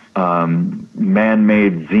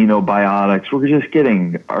 man-made xenobiotics. We're just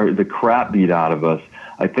getting the crap beat out of us.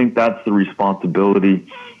 I think that's the responsibility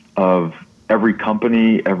of every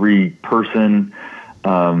company, every person,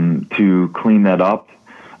 to clean that up.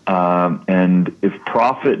 And if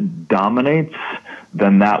profit dominates,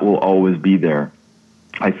 then that will always be there.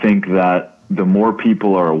 I think that the more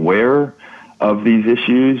people are aware of these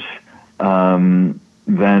issues, then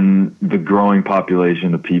the growing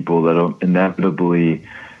population of people that inevitably,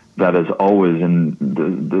 that is always, and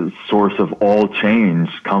the source of all change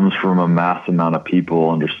comes from a mass amount of people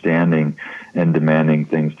understanding and demanding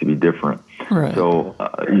things to be different. Right. So,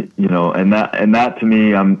 and that to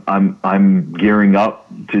me, I'm gearing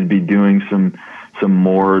up to be doing some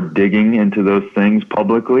more digging into those things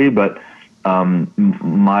publicly. But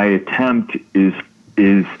my attempt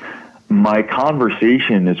is my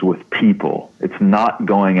conversation is with people. It's not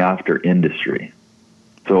going after industry.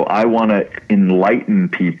 So I want to enlighten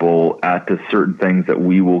people at the certain things that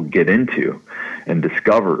we will get into and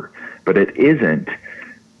discover. But it isn't.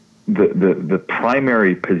 The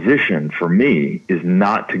primary position for me is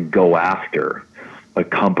not to go after a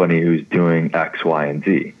company who's doing X, Y, and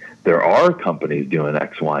Z. There are companies doing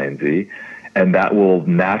X, Y, and Z, and that will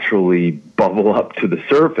naturally bubble up to the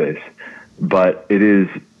surface. But it is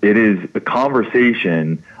a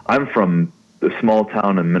conversation. I'm from a small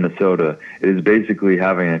town in Minnesota. It is basically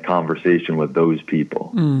having a conversation with those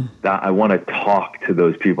people. That I want to talk to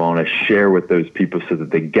those people. I want to share with those people so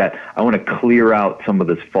that I want to clear out some of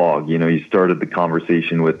this fog. You started the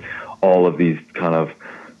conversation with all of these kind of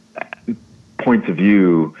points of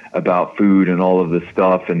view about food and all of this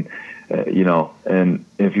stuff. And, and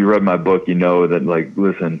if you read my book, that, like,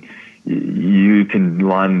 listen, you can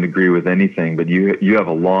line and agree with anything, but you have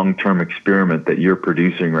a long-term experiment that you're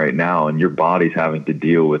producing right now, and your body's having to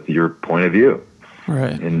deal with your point of view.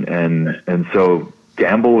 Right. And so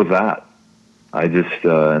gamble with that. I just,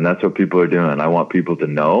 and that's what people are doing. I want people to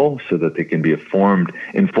know so that they can be informed,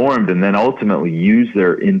 and then ultimately use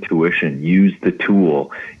their intuition, use the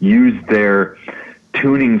tool, use their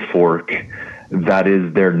tuning fork that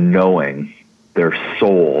is their knowing, their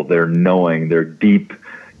soul, their knowing, their deep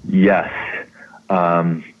yes,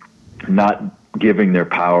 not giving their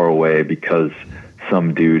power away because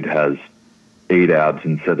some dude has 8 abs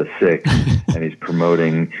instead of 6 and he's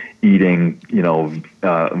promoting eating,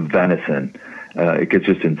 venison. It gets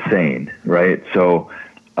just insane, right? So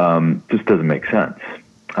just doesn't make sense.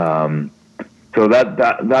 So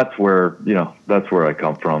that's where I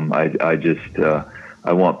come from. I just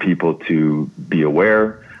I want people to be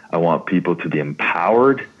aware. I want people to be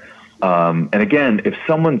empowered. And again, if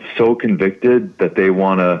someone's so convicted that they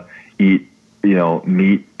want to eat,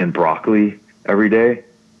 meat and broccoli every day,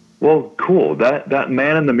 well, cool. That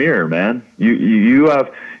man in the mirror, man.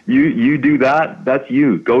 You do that. That's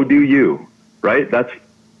you. Go do you. Right?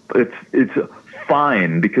 It's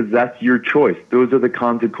fine because that's your choice. Those are the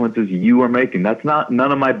consequences you are making. That's none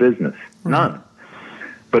of my business. None.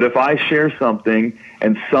 But if I share something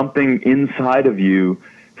and something inside of you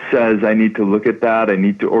says I need to look at that,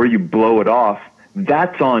 or you blow it off,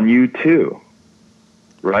 that's on you too,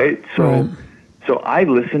 right? So I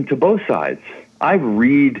listen to both sides. I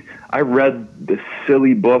read the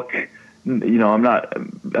silly book. I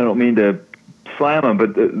don't mean to slam them,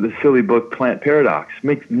 but the silly book Plant Paradox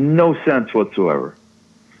makes no sense whatsoever.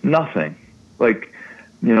 Nothing. Like,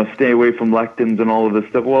 stay away from lectins and all of this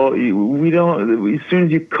stuff. Well, we don't. As soon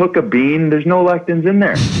as you cook a bean, there's no lectins in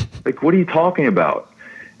there. Like, what are you talking about?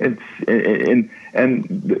 It's and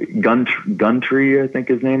Guntree, I think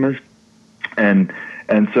his name is, and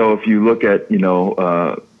And so if you look at,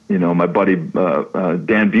 my buddy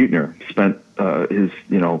Dan Buettner spent his,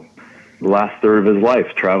 the last third of his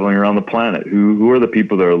life traveling around the planet. Who are the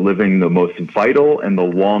people that are living the most vital and the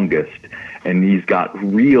longest? And he's got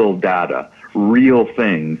real data, real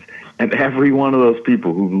things. And every one of those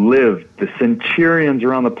people who lived, the centurions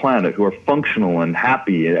around the planet who are functional and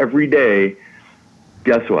happy every day,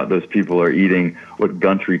 guess what? Those people are eating what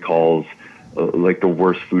Gundry calls like the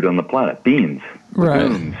worst food on the planet, beans. Right.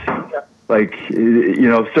 Beans. Like,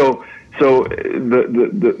 so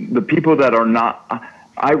the people that are not,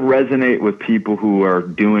 I resonate with people who are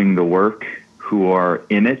doing the work, who are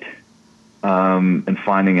in it, and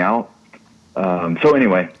finding out. So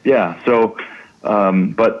anyway, yeah. So,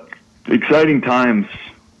 but exciting times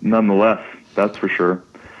nonetheless, that's for sure.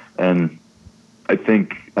 And I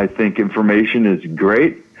think information is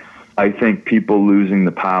great. I think people losing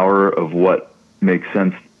the power of what makes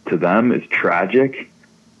sense to them is tragic.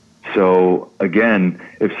 So again,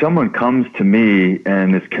 if someone comes to me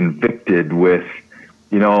and is convicted with,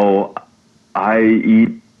 I eat,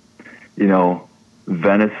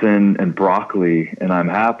 venison and broccoli and I'm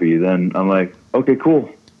happy, then I'm like, okay, cool.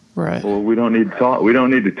 Right. Well, we don't need to talk.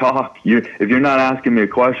 If you're not asking me a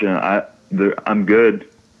question, I'm good.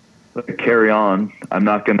 Carry on. I'm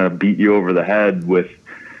not going to beat you over the head with,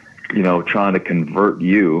 trying to convert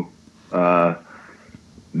you.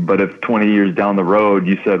 But if 20 years down the road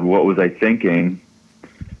you said, what was I thinking?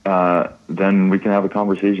 Then we can have a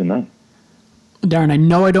conversation then. Darin, I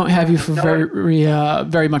know I don't have you for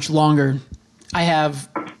very much longer. I have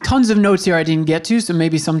tons of notes here I didn't get to, so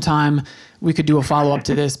maybe sometime we could do a follow-up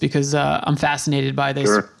to this because I'm fascinated by this.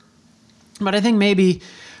 Sure. But I think maybe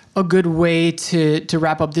a good way to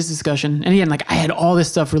wrap up this discussion, and again, like I had all this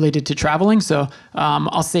stuff related to traveling, so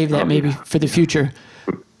I'll save that maybe for the future.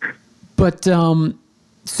 But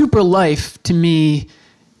super life to me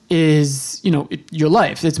is, your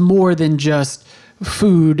life. It's more than just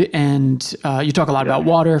food, and you talk a lot about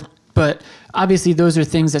water, but obviously those are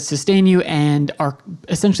things that sustain you and are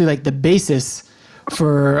essentially like the basis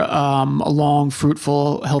for a long,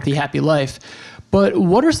 fruitful, healthy, happy life. But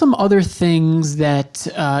what are some other things that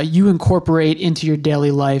you incorporate into your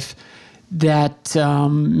daily life that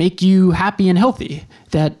make you happy and healthy,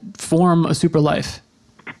 that form a super life?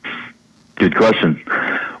 Good question.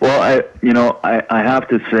 Well, I have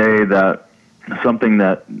to say that something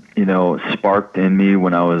that, sparked in me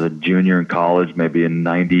when I was a junior in college, maybe in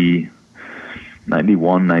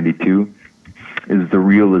 91, 92, is the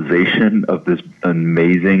realization of this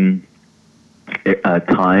amazing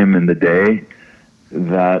time in the day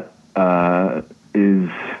that is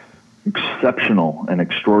exceptional and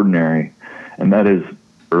extraordinary, and that is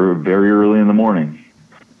very early in the morning.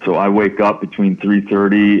 So I wake up between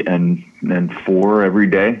 3:30 and 4 every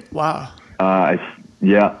day. Wow.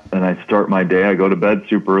 And I start my day. I go to bed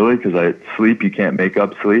super early because sleep. You can't make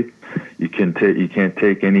up sleep. You can't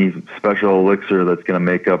take any special elixir that's going to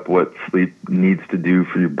make up what sleep needs to do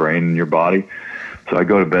for your brain and your body. So I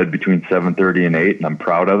go to bed between 7:30 and 8, and I'm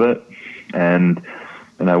proud of it. And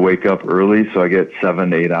I wake up early, so I get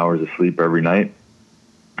 7 to 8 hours of sleep every night.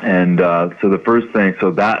 And so the first thing,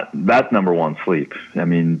 so that's number one, sleep. I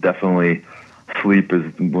mean, definitely sleep is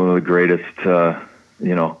one of the greatest,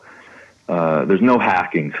 there's no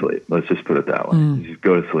hacking sleep. Let's just put it that way. You just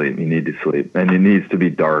go to sleep. You need to sleep. And it needs to be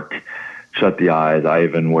dark. Shut the eyes. I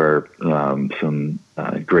even wear some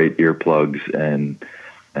great earplugs and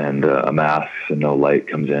a mask so no light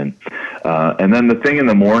comes in. And then the thing in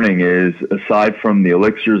the morning is, aside from the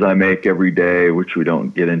elixirs I make every day, which we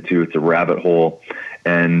don't get into, it's a rabbit hole,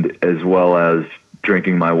 and as well as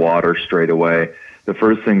drinking my water straight away, the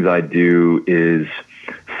first things I do is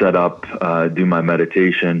set up, do my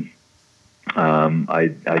meditation. I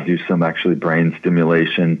do some actually brain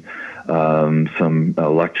stimulation, some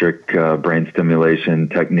electric brain stimulation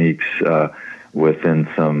techniques within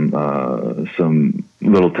some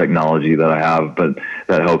little technology that I have, but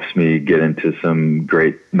that helps me get into some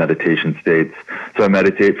great meditation states. So I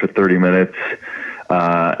meditate for 30 minutes,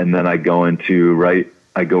 and then I go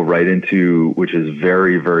right into, which is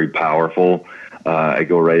very, very powerful. I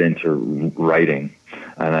go right into writing.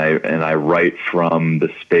 And I write from the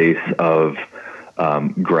space of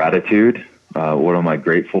gratitude. What am I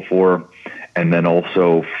grateful for? And then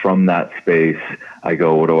also from that space, I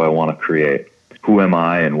go, what do I want to create? Who am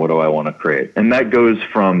I and what do I want to create? And that goes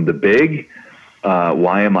from the big,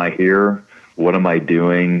 why am I here? What am I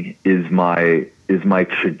doing? Is my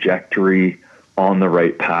trajectory on the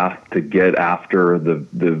right path to get after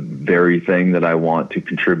the very thing that I want to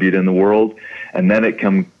contribute in the world? And then it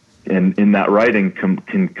can in that writing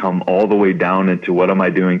can come all the way down into what am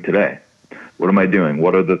I doing today? What am I doing?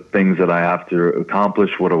 What are the things that I have to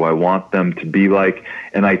accomplish? What do I want them to be like?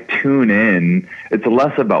 And I tune in. It's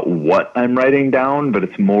less about what I'm writing down, but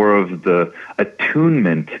it's more of the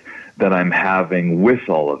attunement that I'm having with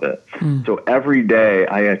all of it. So every day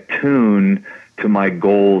I attune to my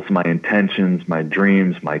goals, my intentions, my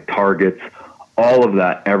dreams, my targets, all of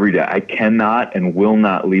that every day. I cannot and will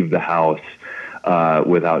not leave the house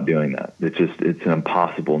without doing that. It's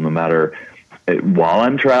impossible. No matter while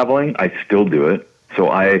I'm traveling, I still do it.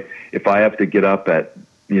 So if I have to get up at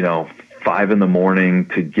 5 a.m.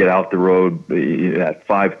 to get out the road at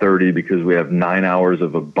 5:30 because we have 9 hours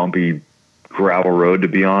of a bumpy gravel road to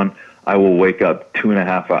be on, I will wake up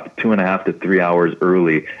 2.5 to 3 hours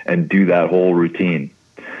early and do that whole routine.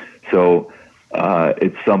 So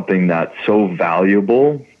it's something that's so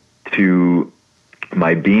valuable to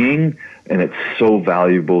my being, and it's so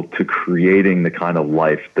valuable to creating the kind of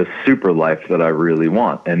life, the super life that I really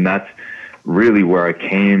want. And that's really where I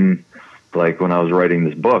came. Like when I was writing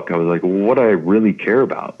this book, I was like, well, what do I really care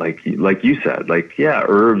about? Like you said,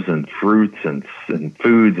 herbs and fruits and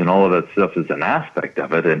foods and all of that stuff is an aspect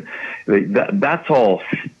of it. And that's all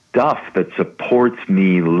stuff that supports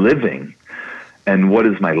me living. And what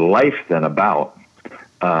is my life then about?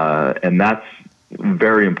 And that's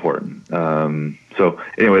very important. So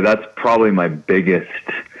anyway, that's probably my biggest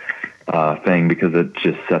thing, because it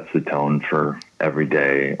just sets the tone for every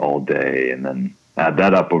day, all day, and then add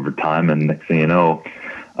that up over time, and next thing you know,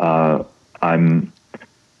 but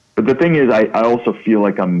the thing is, I also feel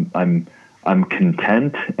like I'm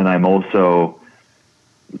content, and I'm also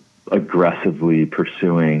aggressively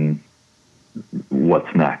pursuing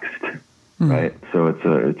what's next, right? So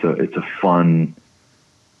it's a fun.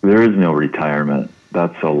 There is no retirement.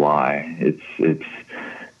 That's a lie. It's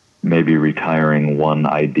maybe retiring one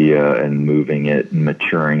idea and moving it and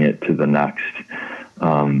maturing it to the next.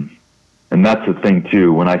 And that's the thing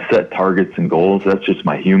too. When I set targets and goals, that's just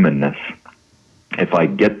my humanness. If I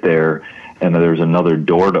get there and there's another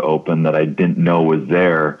door to open that I didn't know was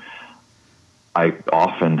there, I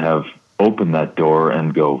often have opened that door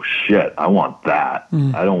and go, shit, I want that.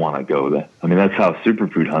 I don't want to go there. I mean, that's how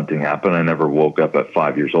superfood hunting happened. I never woke up at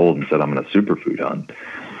 5 years old and said, I'm going to superfood hunt.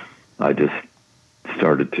 I just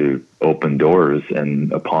started to open doors,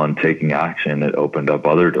 and upon taking action, it opened up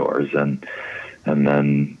other doors, and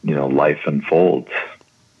then, life unfolds.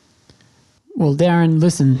 Well, Darin,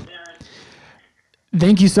 listen,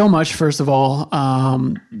 thank you so much, first of all.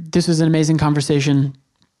 This was an amazing conversation.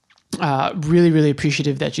 Really, really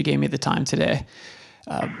appreciative that you gave me the time today.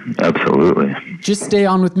 Absolutely. Just stay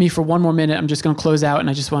on with me for one more minute. I'm just going to close out, and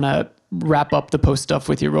I just want to wrap up the post stuff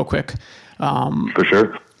with you real quick. For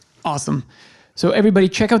sure. Awesome. So everybody,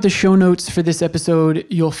 check out the show notes for this episode.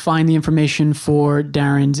 You'll find the information for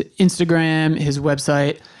Darin's Instagram, his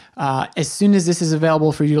website. As soon as this is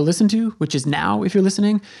available for you to listen to, which is now if you're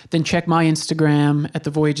listening, then check my Instagram at The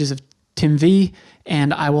Voyages of Tim V,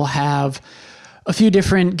 and I will have a few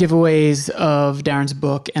different giveaways of Darin's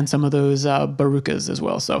book and some of those barukas as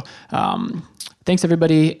well. So thanks,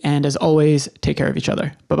 everybody. And as always, take care of each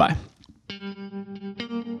other. Bye-bye.